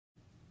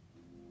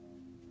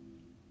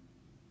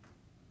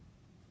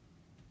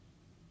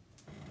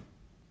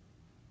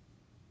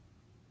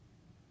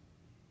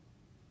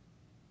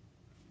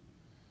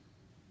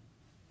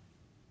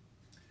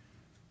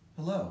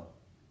Hello,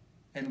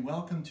 and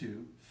welcome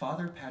to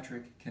Father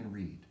Patrick Can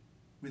Read,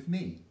 with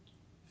me,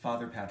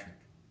 Father Patrick.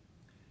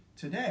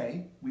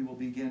 Today, we will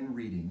begin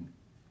reading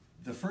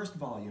the first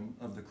volume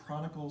of the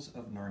Chronicles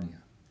of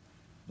Narnia,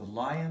 The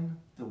Lion,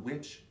 the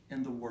Witch,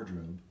 and the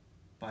Wardrobe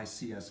by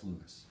C.S.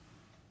 Lewis.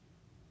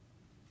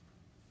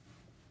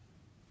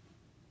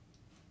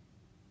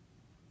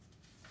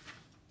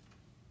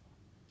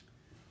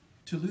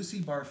 To Lucy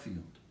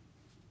Barfield.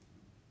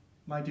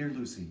 My dear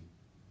Lucy,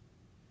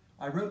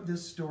 I wrote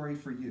this story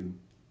for you,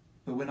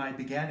 but when I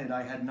began it,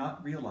 I had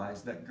not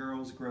realized that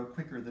girls grow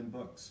quicker than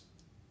books.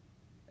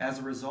 As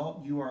a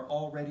result, you are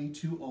already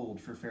too old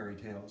for fairy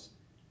tales,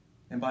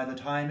 and by the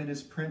time it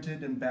is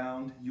printed and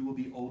bound, you will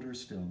be older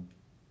still.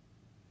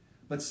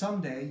 But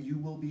someday, you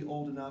will be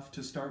old enough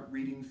to start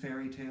reading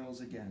fairy tales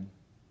again.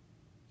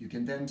 You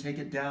can then take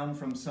it down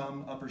from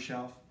some upper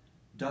shelf,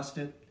 dust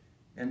it,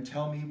 and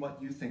tell me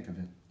what you think of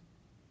it.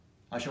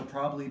 I shall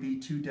probably be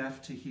too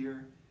deaf to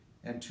hear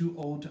and too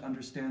old to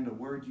understand a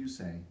word you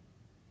say,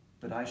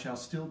 but I shall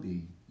still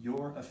be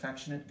your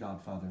affectionate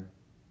godfather,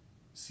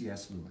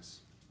 C.S.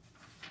 Lewis.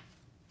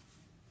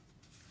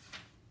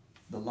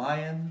 The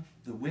Lion,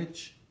 the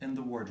Witch, and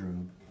the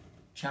Wardrobe,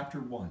 Chapter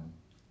 1.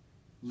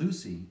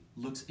 Lucy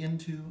looks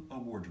into a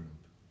wardrobe.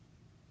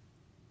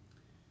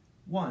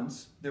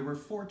 Once there were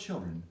 4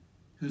 children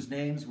whose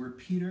names were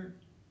Peter,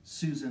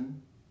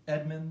 Susan,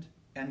 Edmund,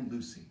 and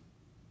Lucy.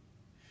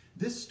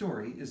 This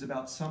story is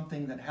about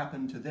something that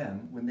happened to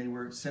them when they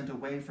were sent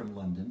away from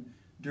London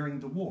during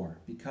the war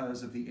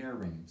because of the air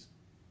raids.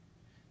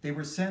 They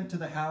were sent to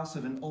the house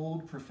of an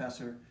old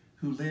professor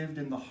who lived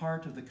in the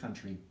heart of the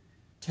country,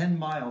 10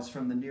 miles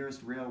from the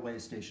nearest railway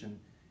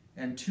station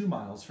and 2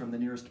 miles from the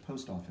nearest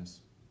post office.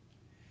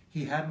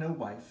 He had no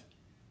wife,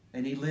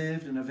 and he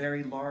lived in a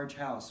very large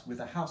house with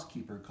a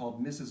housekeeper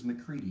called Mrs.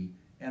 Macready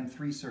and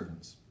 3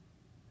 servants.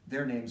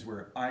 Their names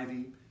were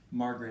Ivy,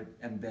 Margaret,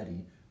 and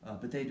Betty,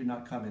 but they do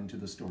not come into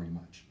the story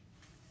much.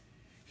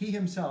 He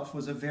himself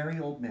was a very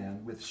old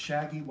man with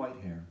shaggy white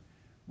hair,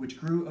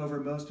 which grew over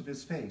most of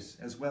his face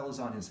as well as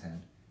on his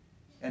head,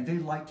 and they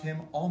liked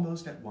him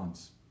almost at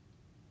once.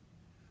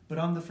 But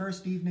on the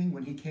first evening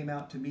when he came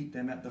out to meet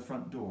them at the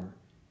front door,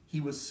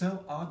 he was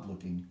so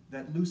odd-looking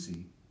that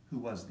Lucy, who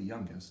was the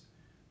youngest,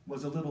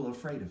 was a little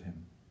afraid of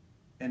him,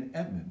 and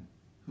Edmund,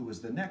 who was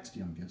the next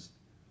youngest,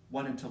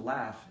 wanted to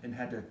laugh and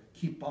had to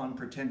keep on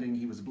pretending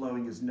he was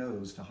blowing his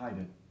nose to hide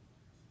it.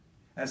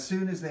 As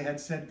soon as they had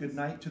said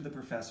goodnight to the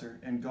professor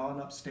and gone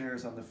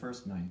upstairs on the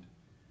first night,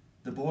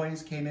 the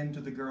boys came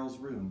into the girls'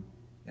 room,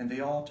 and they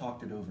all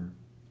talked it over.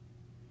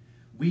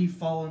 "We've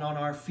fallen on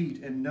our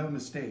feet, and no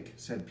mistake,"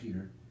 said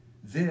Peter.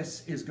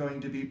 "This is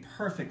going to be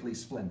perfectly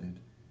splendid.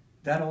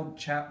 That old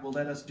chap will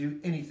let us do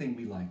anything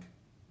we like."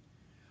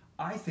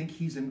 "I think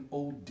he's an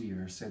old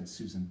dear," said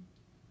Susan.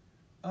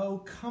 "Oh,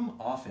 come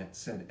off it,"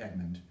 said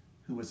Edmund,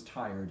 who was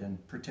tired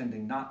and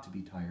pretending not to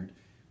be tired,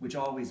 which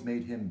always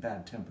made him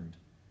bad-tempered.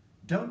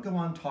 "Don't go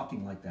on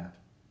talking like that."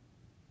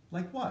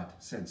 "Like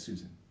what?" said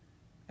Susan.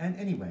 "And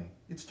anyway,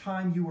 it's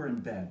time you were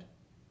in bed."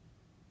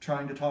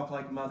 "Trying to talk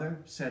like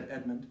mother," said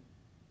Edmund.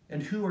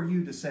 "And who are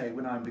you to say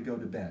when I'm to go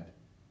to bed?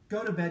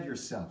 Go to bed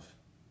yourself."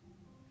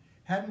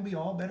 "Hadn't we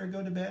all better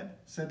go to bed?"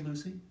 said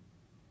Lucy.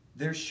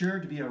 "There's sure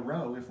to be a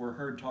row if we're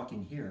heard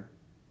talking here."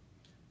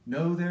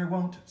 "No, there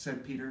won't,"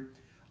 said Peter.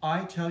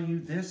 "I tell you,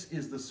 this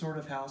is the sort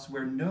of house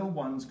where no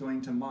one's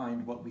going to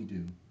mind what we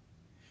do.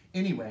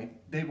 Anyway,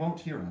 they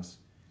won't hear us.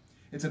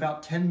 It's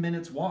about 10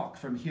 minutes' walk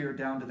from here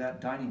down to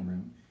that dining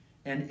room,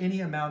 and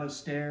any amount of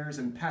stairs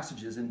and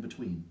passages in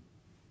between."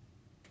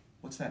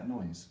 "What's that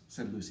noise?"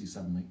 said Lucy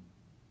suddenly.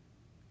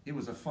 It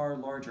was a far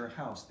larger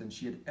house than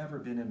she had ever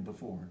been in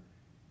before,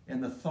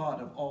 and the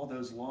thought of all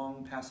those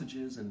long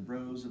passages and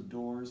rows of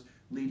doors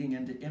leading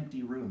into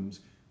empty rooms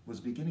was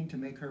beginning to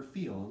make her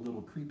feel a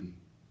little creepy.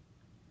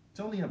 "It's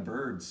only a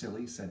bird,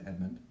 silly," said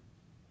Edmund.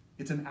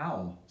 "It's an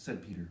owl,"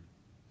 said Peter.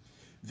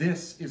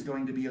 "This is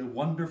going to be a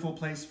wonderful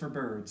place for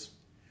birds.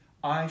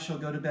 I shall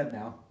go to bed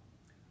now.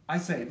 I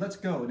say, let's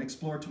go and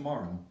explore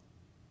tomorrow.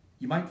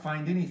 You might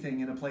find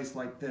anything in a place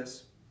like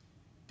this.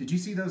 Did you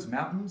see those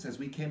mountains as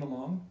we came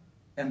along?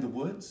 And the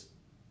woods?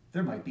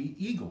 There might be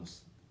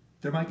eagles.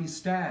 There might be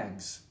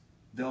stags.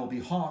 There'll be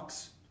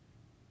hawks."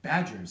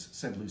 "Badgers,"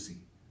 said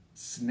Lucy.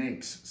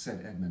 "Snakes,"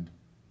 said Edmund.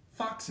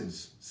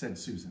 "Foxes," said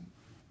Susan.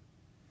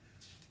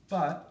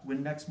 But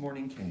when next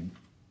morning came,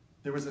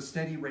 there was a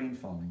steady rain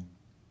falling,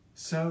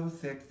 so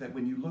thick that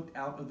when you looked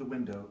out of the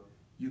window,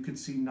 you could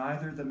see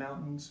neither the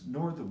mountains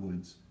nor the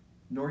woods,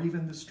 nor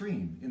even the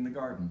stream in the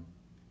garden.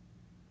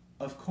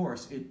 "Of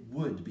course it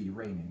would be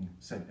raining,"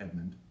 said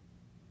Edmund.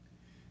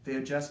 They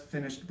had just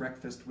finished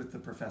breakfast with the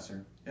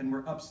professor and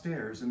were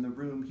upstairs in the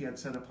room he had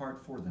set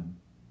apart for them,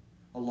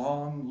 a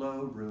long,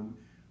 low room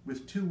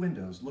with 2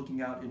 windows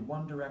looking out in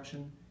one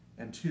direction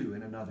and 2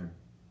 in another.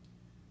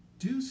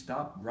 "Do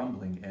stop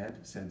grumbling,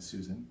 Ed," said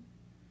Susan.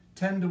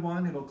 10 to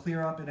 1, it'll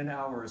clear up in an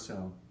hour or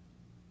so.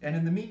 And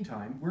in the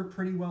meantime, we're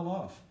pretty well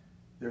off.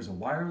 There's a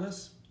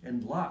wireless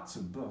and lots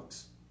of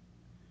books."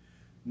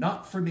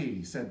 "Not for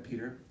me," said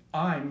Peter.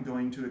 I'm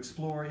going to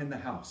explore in the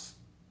house.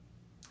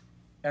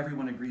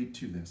 Everyone agreed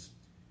to this,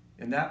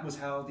 and that was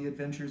how the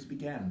adventures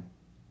began.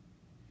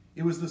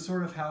 It was the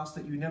sort of house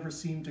that you never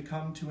seemed to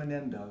come to an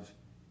end of,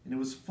 and it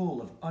was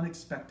full of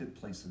unexpected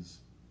places.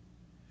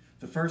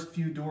 The first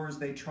few doors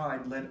they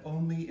tried led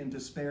only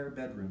into spare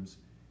bedrooms,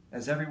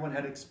 as everyone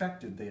had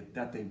expected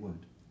that they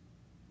would.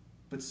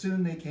 But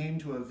soon they came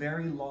to a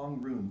very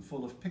long room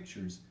full of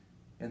pictures,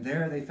 and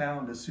there they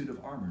found a suit of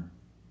armor.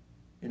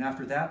 And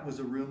after that was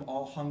a room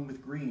all hung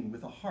with green,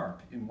 with a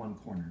harp in one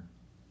corner.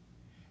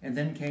 And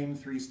then came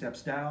 3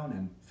 steps down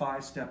and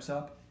 5 steps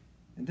up,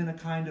 and then a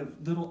kind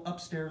of little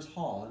upstairs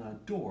hall and a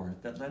door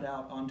that led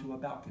out onto a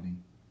balcony.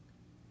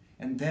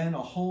 And then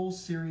a whole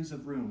series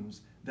of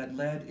rooms that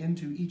led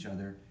into each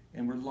other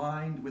and were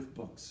lined with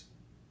books,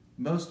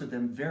 most of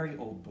them very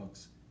old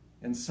books,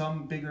 and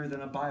some bigger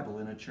than a Bible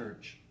in a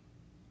church.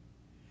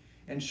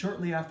 And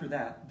shortly after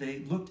that, they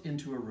looked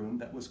into a room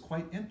that was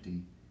quite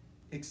empty,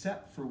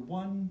 except for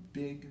one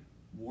big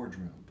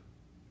wardrobe,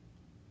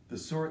 the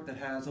sort that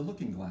has a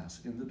looking glass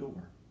in the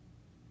door.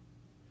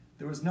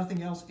 There was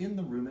nothing else in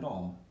the room at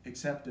all,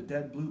 except a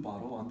dead blue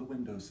bottle on the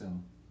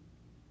windowsill.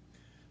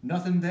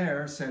 "Nothing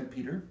there," said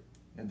Peter,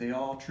 and they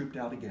all trooped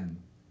out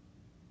again,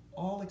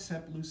 all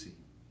except Lucy.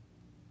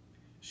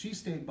 She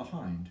stayed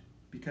behind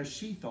because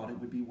she thought it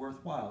would be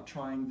worthwhile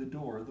trying the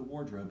door of the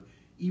wardrobe,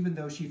 even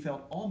though she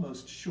felt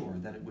almost sure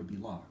that it would be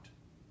locked.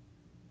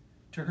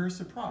 To her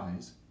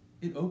surprise,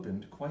 it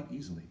opened quite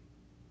easily,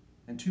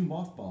 and 2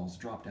 mothballs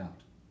dropped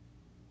out.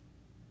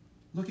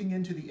 Looking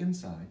into the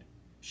inside,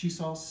 she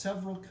saw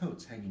several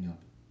coats hanging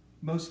up,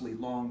 mostly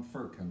long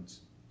fur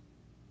coats.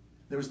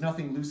 There was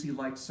nothing Lucy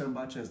liked so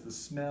much as the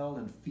smell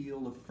and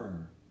feel of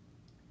fur.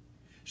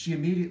 She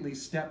immediately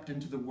stepped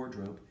into the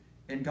wardrobe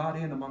and got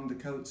in among the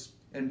coats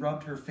and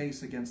rubbed her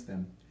face against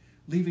them,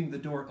 leaving the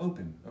door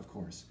open, of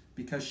course,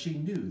 because she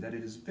knew that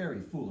it is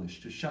very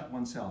foolish to shut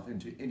oneself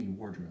into any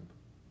wardrobe.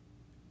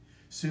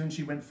 Soon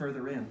she went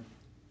further in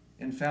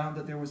and found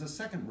that there was a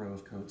second row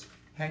of coats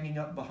hanging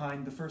up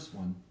behind the first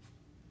one.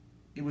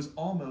 It was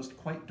almost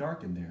quite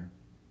dark in there,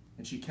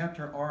 and she kept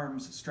her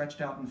arms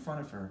stretched out in front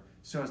of her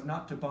so as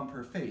not to bump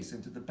her face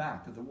into the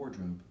back of the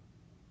wardrobe.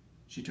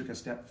 She took a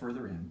step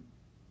further in,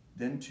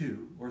 then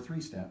 2 or 3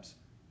 steps,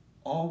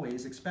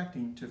 always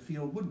expecting to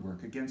feel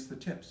woodwork against the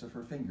tips of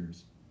her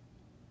fingers,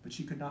 but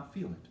she could not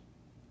feel it.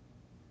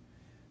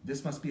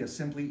 This must be a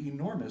simply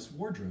enormous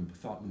wardrobe,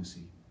 thought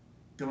Lucy,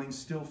 going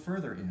still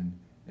further in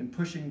and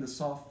pushing the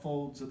soft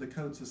folds of the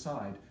coats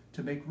aside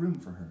to make room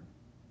for her.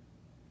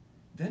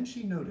 Then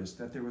she noticed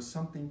that there was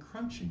something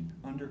crunching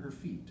under her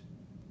feet.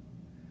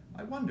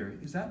 "I wonder,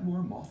 is that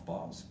more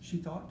mothballs?" she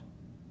thought,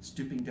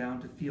 stooping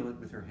down to feel it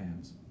with her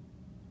hands.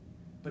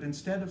 But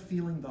instead of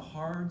feeling the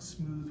hard,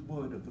 smooth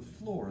wood of the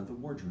floor of the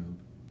wardrobe,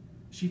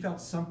 she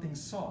felt something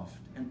soft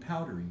and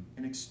powdery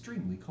and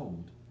extremely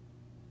cold.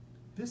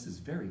 "This is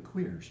very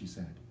queer," she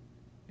said,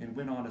 and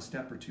went on a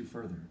step or 2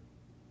 further.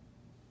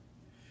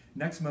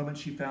 Next moment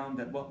she found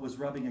that what was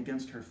rubbing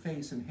against her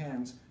face and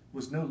hands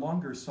was no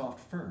longer soft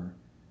fur,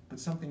 but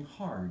something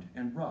hard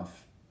and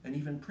rough and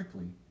even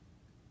prickly.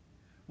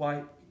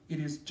 "Why, it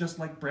is just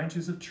like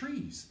branches of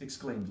trees,"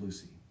 exclaimed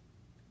Lucy.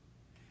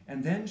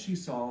 And then she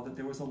saw that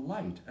there was a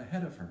light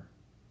ahead of her,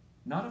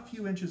 not a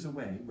few inches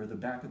away where the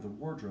back of the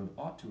wardrobe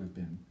ought to have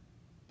been,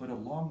 but a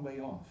long way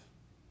off.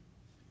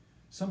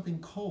 Something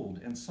cold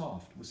and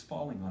soft was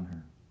falling on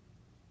her.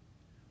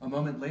 A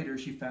moment later,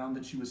 she found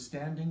that she was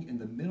standing in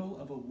the middle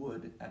of a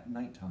wood at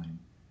nighttime,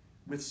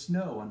 with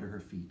snow under her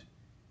feet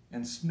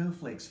and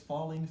snowflakes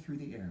falling through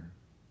the air.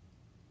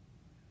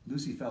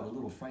 Lucy felt a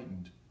little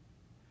frightened,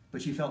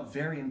 but she felt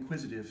very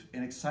inquisitive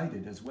and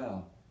excited as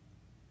well.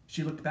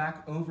 She looked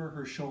back over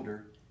her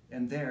shoulder,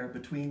 and there,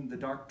 between the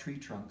dark tree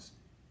trunks,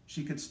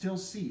 she could still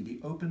see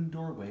the open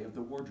doorway of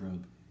the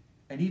wardrobe,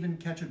 and even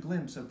catch a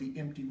glimpse of the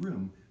empty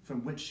room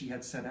from which she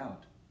had set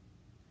out.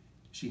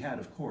 She had,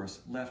 of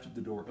course, left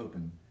the door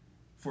open,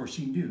 for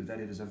she knew that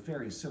it is a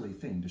very silly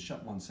thing to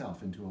shut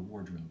oneself into a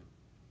wardrobe.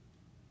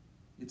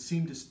 It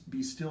seemed to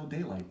be still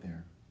daylight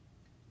there.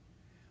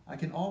 "I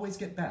can always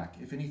get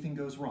back if anything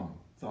goes wrong,"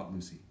 thought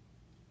Lucy.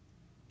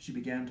 She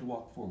began to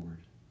walk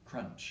forward,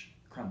 crunch,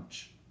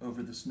 crunch,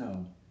 over the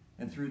snow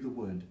and through the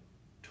wood,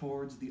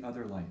 towards the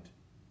other light.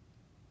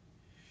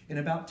 In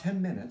about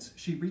 10 minutes,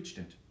 she reached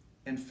it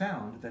and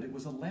found that it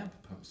was a lamp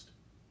post.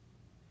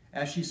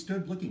 As she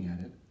stood looking at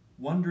it,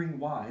 wondering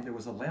why there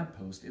was a lamp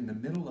post in the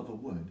middle of a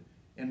wood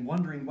and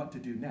wondering what to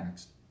do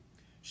next,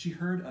 she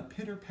heard a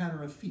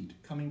pitter-patter of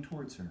feet coming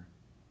towards her.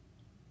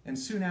 And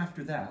soon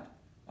after that,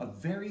 a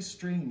very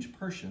strange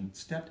person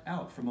stepped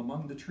out from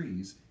among the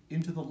trees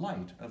into the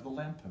light of the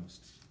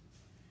lamppost.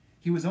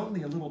 He was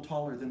only a little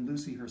taller than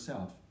Lucy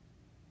herself,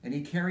 and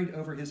he carried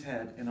over his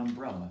head an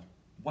umbrella,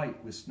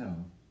 white with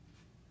snow.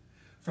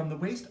 From the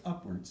waist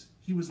upwards,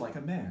 he was like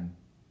a man,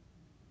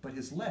 but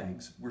his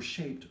legs were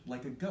shaped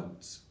like a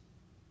goat's.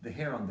 The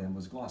hair on them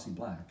was glossy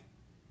black,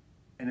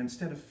 and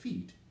instead of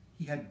feet,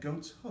 he had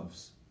goat's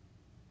hoofs.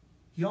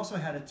 He also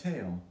had a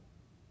tail,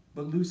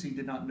 but Lucy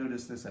did not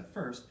notice this at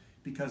first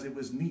because it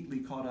was neatly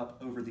caught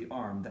up over the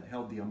arm that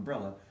held the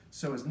umbrella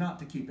so as not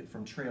to keep it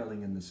from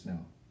trailing in the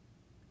snow.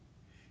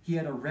 He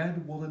had a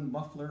red woolen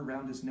muffler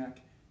round his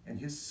neck, and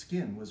his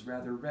skin was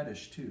rather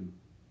reddish too.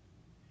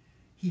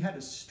 He had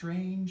a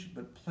strange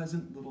but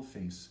pleasant little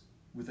face,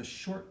 with a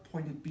short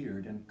pointed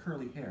beard and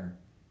curly hair,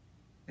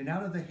 and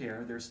out of the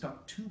hair there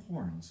stuck 2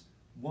 horns,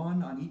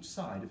 one on each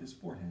side of his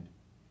forehead.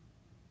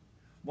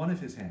 One of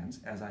his hands,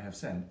 as I have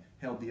said,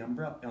 held the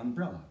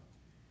umbrella.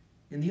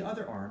 In the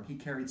other arm he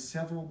carried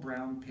several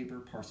brown paper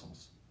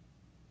parcels.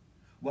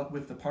 What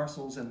with the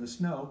parcels and the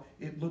snow,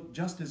 it looked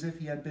just as if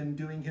he had been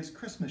doing his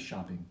Christmas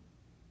shopping.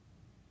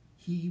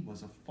 He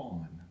was a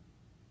faun.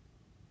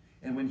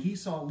 And when he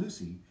saw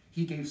Lucy,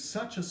 he gave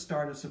such a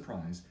start of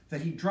surprise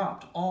that he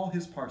dropped all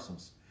his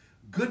parcels.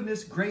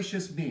 "Goodness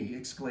gracious me!"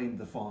 exclaimed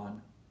the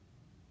faun.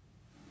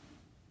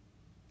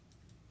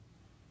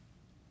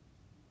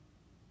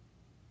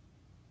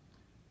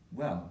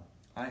 Well,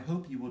 I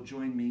hope you will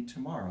join me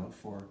tomorrow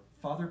for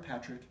Father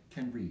Patrick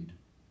Can Read,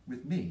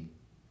 with me,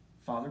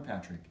 Father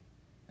Patrick,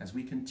 as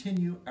we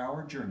continue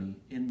our journey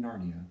in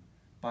Narnia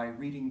by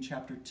reading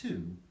Chapter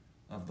 2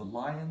 of The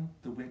Lion,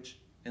 the Witch,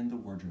 and the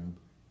Wardrobe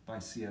by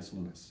C.S.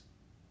 Lewis.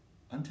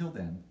 Until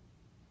then,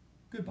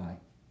 goodbye.